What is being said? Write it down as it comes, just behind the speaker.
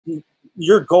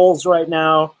your goals right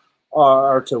now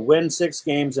are to win 6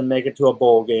 games and make it to a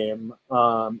bowl game,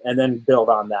 and then build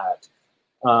on that.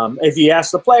 If you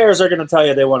ask the players, they're going to tell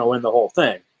you they want to win the whole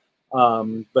thing.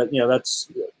 But, you know, that's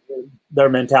their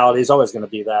mentality is always going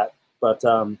to be that. But,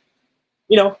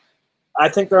 you know, I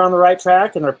think they're on the right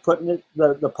track, and they're putting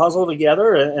the puzzle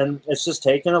together, and it's just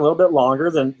taking a little bit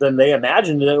longer than they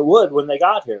imagined it would when they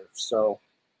got here. So,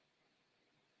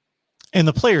 and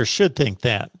the players should think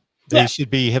that. They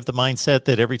should have the mindset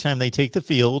that every time they take the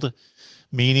field,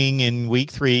 meaning in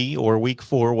week 3 or week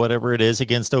 4, whatever it is,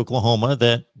 against Oklahoma,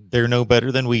 that they're no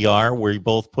better than we are. We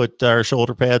both put our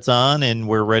shoulder pads on and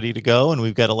we're ready to go, and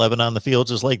we've got 11 on the field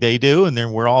just like they do, and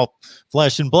then we're all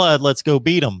flesh and blood. Let's go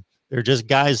beat them. They're just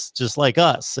guys just like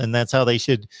us, and that's how they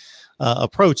should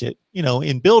approach it. You know,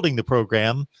 in building the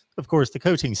program, of course, the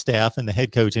coaching staff and the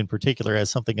head coach in particular has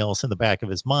something else in the back of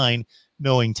his mind,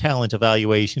 knowing talent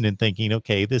evaluation and thinking,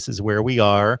 okay, this is where we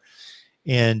are.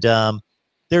 And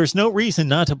there's no reason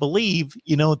not to believe,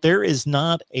 you know, there is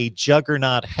not a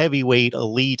juggernaut heavyweight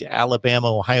elite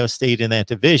Alabama, Ohio State in that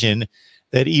division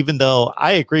that, even though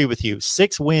I agree with you,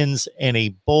 6 wins and a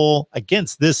bowl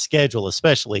against this schedule,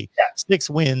 especially 6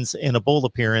 wins and a bowl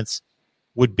appearance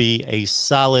would be a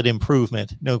solid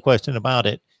improvement. No question about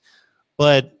it.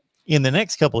 But in the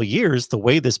next couple of years, the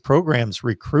way this program's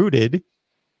recruited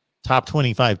top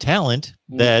 25 talent,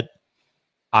 that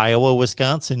Iowa,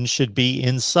 Wisconsin should be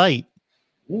in sight.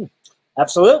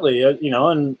 Absolutely. You know,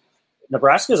 and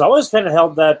Nebraska's always kind of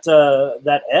held that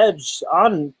that edge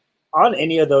on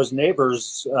any of those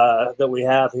neighbors that we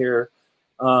have here.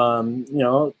 You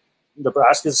know,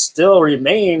 Nebraska still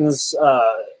remains,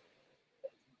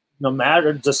 no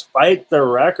matter, despite their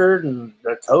record and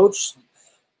their coach,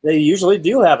 they usually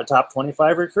do have a top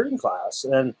 25 recruiting class.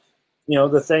 And, you know,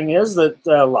 the thing is that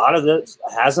a lot of it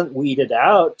hasn't weeded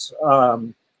out,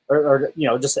 or you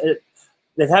know, just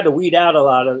they've had to weed out a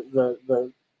lot of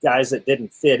the guys that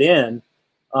didn't fit in.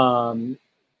 And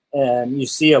you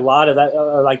see a lot of that,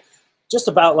 like just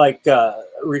about like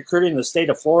recruiting the state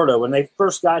of Florida. When they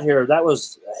first got here, that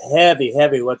was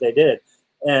heavy what they did.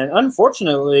 And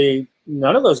unfortunately,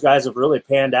 none of those guys have really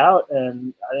panned out.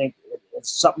 And I think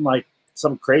it's something like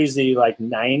some crazy, like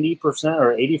 90%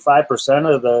 or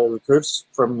 85% of the recruits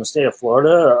from the state of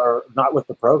Florida are not with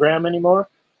the program anymore.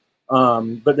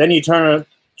 But then you turn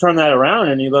that around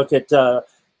and you look at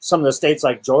some of the states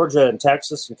like Georgia and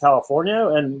Texas and California,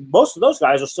 and most of those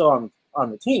guys are still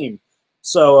on the team.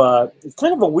 So it's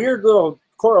kind of a weird little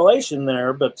correlation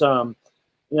there. But,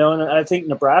 you know, and I think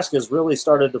Nebraska has really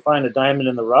started to find a diamond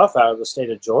in the rough out of the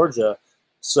state of Georgia.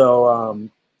 So,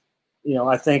 you know,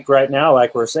 I think right now,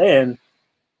 like we're saying,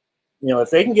 you know,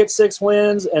 if they can get 6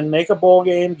 wins and make a bowl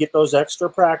game, get those extra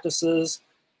practices,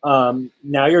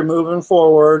 now you're moving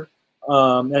forward.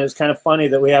 And it's kind of funny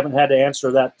that we haven't had to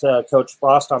answer that Coach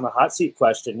Frost on the hot seat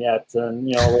question yet. And,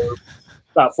 you know, we're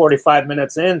about 45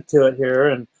 minutes into it here.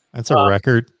 And that's a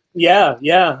record. Yeah.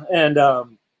 And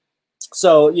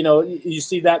so, you know, you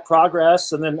see that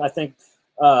progress. And then I think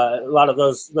a lot of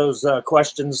those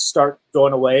questions start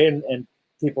going away, and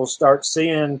people start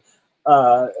seeing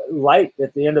light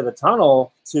at the end of the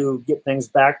tunnel to get things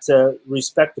back to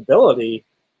respectability,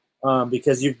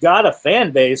 because you've got a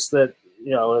fan base that,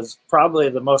 you know, is probably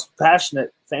the most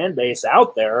passionate fan base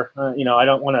out there. You know, I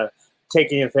don't want to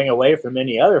take anything away from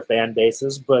any other fan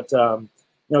bases, but,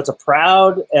 you know, it's a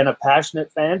proud and a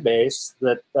passionate fan base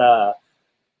that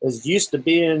is used to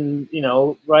being, you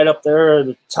know, right up there at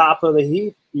the top of the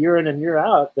heap year in and year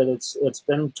out. That it's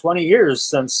been 20 years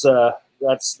since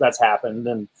that's happened.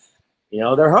 And, you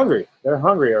know, they're hungry. They're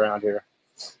hungry around here.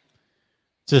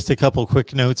 Just a couple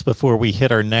quick notes before we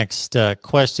hit our next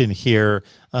question here.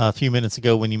 A few minutes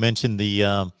ago, when you mentioned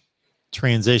the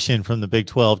transition from the Big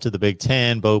 12 to the Big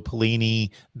 10, Bo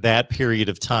Pelini, that period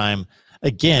of time,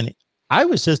 again, I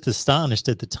was just astonished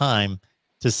at the time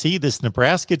to see this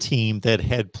Nebraska team that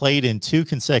had played in 2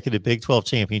 consecutive Big 12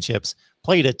 championships,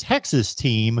 played a Texas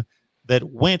team that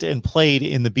went and played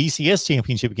in the BCS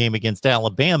championship game against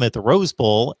Alabama at the Rose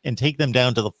Bowl, and take them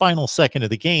down to the final second of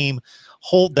the game,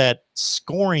 hold that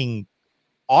scoring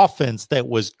offense that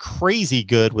was crazy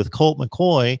good with Colt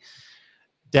McCoy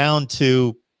down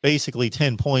to basically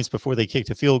 10 points before they kicked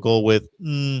a field goal with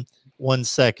 1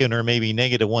 second or maybe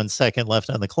 -1 second left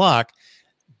on the clock.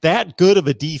 That good of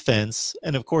a defense.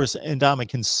 And of course,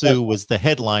 Ndamukong Suh was the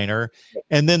headliner.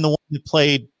 And then the one that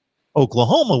played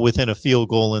Oklahoma within a field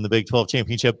goal in the Big 12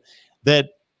 championship, that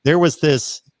there was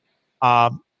this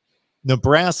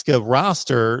Nebraska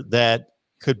roster that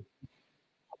could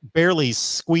barely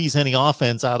squeeze any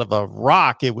offense out of a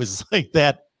rock. It was like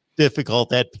that difficult,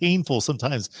 that painful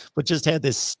sometimes, but just had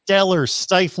this stellar,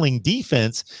 stifling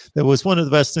defense that was one of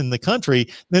the best in the country.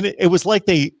 Then it was like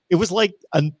a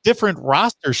different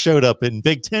roster showed up in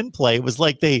Big Ten play. It was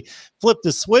like they flipped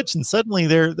a switch and suddenly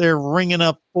they're ringing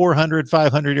up 400,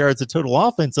 500 yards of total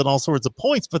offense and all sorts of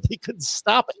points, but they couldn't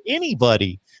stop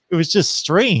anybody. It was just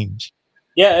strange.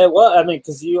 Yeah, I mean,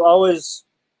 because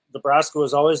Nebraska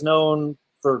was always known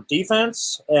for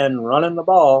defense and running the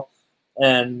ball.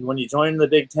 And when you join the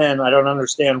Big Ten, I don't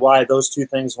understand why those two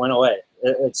things went away.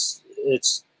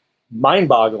 It's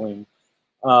mind-boggling.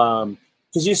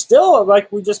 Because you still,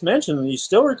 like we just mentioned, you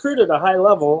still recruit at a high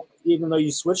level, even though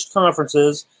you switched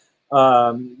conferences.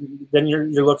 Then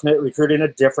you're looking at recruiting a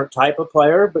different type of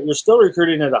player, but you're still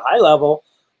recruiting at a high level.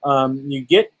 You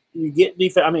get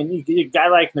defense. I mean, you get a guy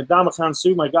like Ndamukong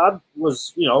Suh, my God,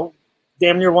 was,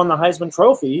 damn near won the Heisman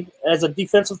Trophy as a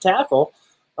defensive tackle.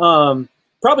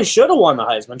 Probably should have won the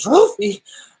Heisman Trophy.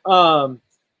 And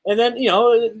then,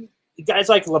 guys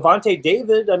like Levante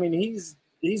David, I mean, he's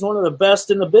one of the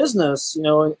best in the business,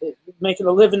 making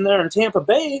a living there in Tampa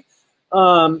Bay.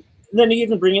 And then you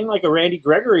even bring in like a Randy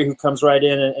Gregory who comes right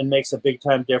in and makes a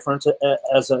big-time difference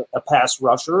as a pass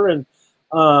rusher. And,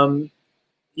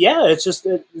 it's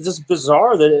just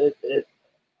bizarre that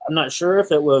I'm not sure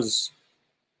if it was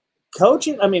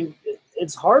coaching. I mean,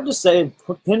 it's hard to say,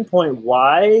 pinpoint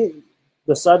why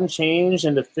the sudden change,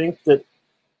 and to think that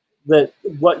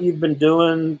what you've been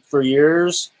doing for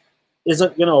years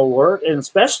isn't going to work, and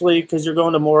especially because you're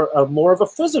going to more of a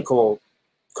physical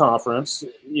conference,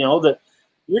 that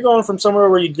you're going from somewhere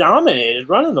where you dominated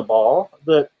running the ball.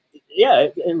 But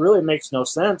it really makes no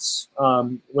sense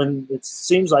when it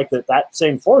seems like that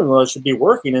same formula should be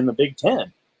working in the Big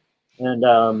Ten.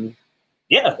 And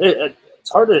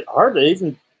it's hard to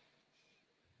even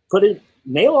put a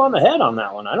nail on the head on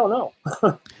that one. I don't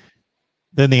know.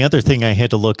 Then the other thing I had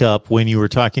to look up when you were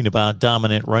talking about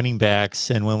dominant running backs,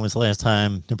 and when was the last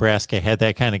time Nebraska had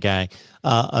that kind of guy?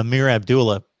 Amir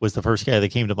Abdullah was the first guy that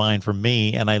came to mind for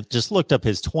me, and I just looked up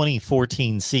his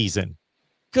 2014 season.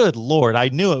 Good Lord, I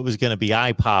knew it was going to be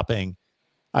eye-popping.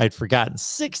 I'd forgotten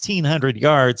 1,600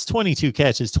 yards, 22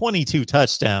 catches, 22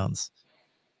 touchdowns.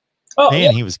 Oh, man,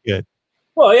 yeah. He was good.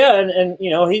 Well, yeah, and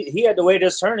he had to wait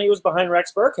his turn. He was behind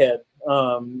Rex Burkhead,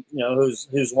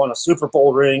 who's won a Super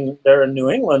Bowl ring there in New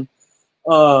England.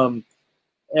 That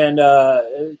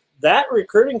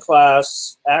recruiting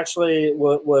class actually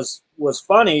was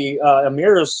funny.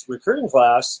 Amir's recruiting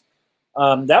class,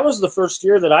 that was the first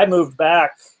year that I moved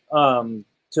back to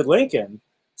Lincoln.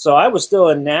 So I was still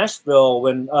in Nashville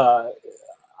when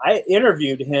I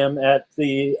interviewed him at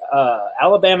the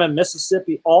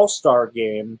Alabama-Mississippi All-Star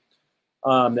game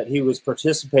that he was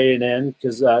participating in,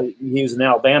 because he was an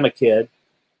Alabama kid.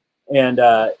 And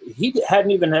he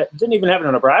didn't even have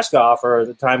a Nebraska offer at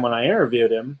the time when I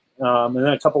interviewed him. And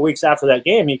then a couple weeks after that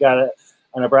game, he got a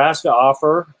Nebraska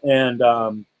offer.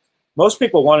 And most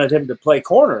people wanted him to play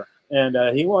corner. And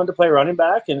he wanted to play running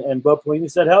back. And Bo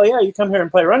Pelini said, hell yeah, you come here and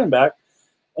play running back.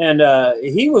 And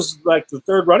he was like the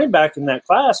third running back in that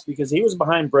class, because he was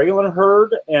behind Braylon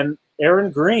Hurd and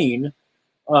Aaron Green.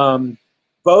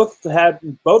 Both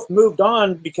moved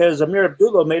on because Amir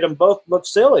Abdullah made them both look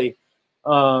silly.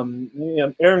 Aaron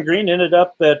Green ended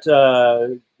up at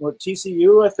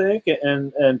TCU, I think,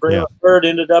 and Braylon Hurd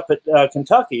ended up at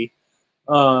Kentucky.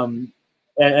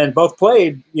 And both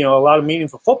played, a lot of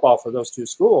meaningful football for those two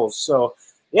schools. So,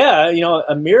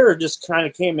 Amir just kind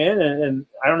of came in, and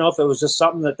I don't know if it was just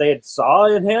something that they had saw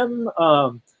in him.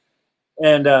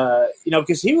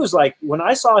 Because he was like, when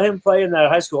I saw him play in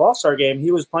that high school all-star game,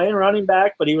 he was playing running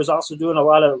back, but he was also doing a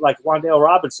lot of like Wan'Dale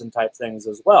Robinson type things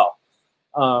as well.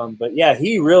 But yeah,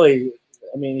 he really,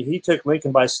 he took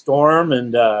Lincoln by storm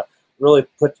and really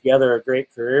put together a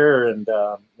great career, and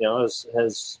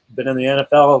has been in the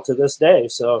NFL to this day.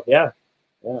 So yeah.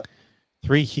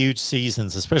 3 huge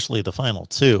seasons, especially the final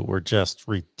 2, were just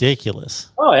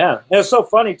ridiculous. Oh yeah, it was so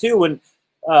funny too when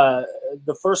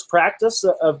the first practice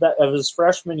of his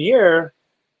freshman year,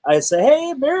 I say,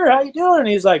 "Hey, Amir, how you doing?"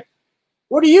 He's like,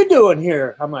 "What are you doing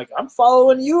here?" I'm like, "I'm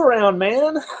following you around,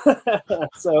 man."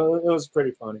 So it was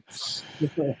pretty funny.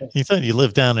 He thought you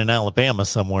lived down in Alabama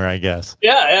somewhere, I guess.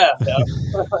 Yeah.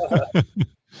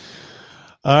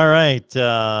 All right.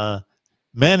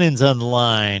 Menin's on the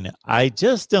line. I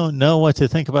just don't know what to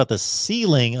think about the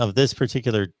ceiling of this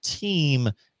particular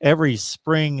team. Every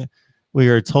spring, we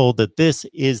are told that this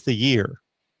is the year.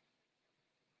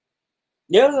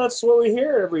 Yeah, that's what we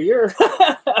hear every year.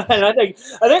 And I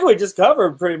think we just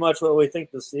covered pretty much what we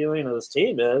think the ceiling of this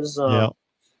team is.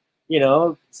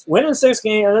 Winning 6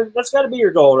 games, that's got to be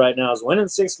your goal right now, is winning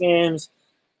 6 games.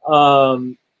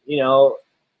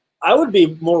 I would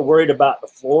be more worried about the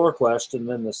floor question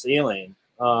than the ceiling.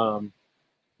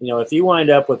 You know, if you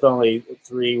wind up with only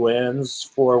 3 wins,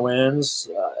 4 wins,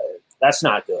 that's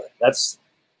not good. That's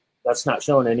not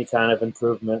showing any kind of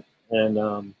improvement.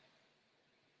 And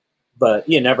but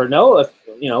you never know if,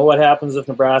 you know, what happens if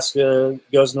Nebraska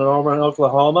goes to Norman,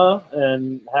 Oklahoma,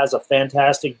 and has a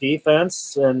fantastic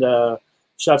defense and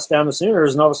shuts down the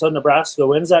Sooners, and all of a sudden Nebraska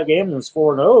wins that game and is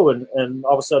 4-0, and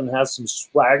all of a sudden has some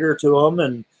swagger to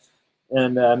them,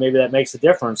 and maybe that makes a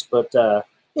difference. But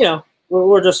you know,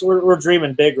 we're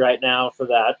dreaming big right now for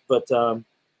that. But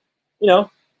you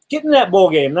know, getting that bowl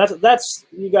game, that's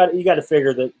you got to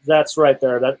figure that's right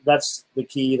there. That's the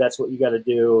key. That's what you got to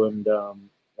do,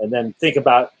 and then think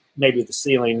about maybe the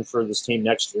ceiling for this team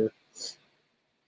next year.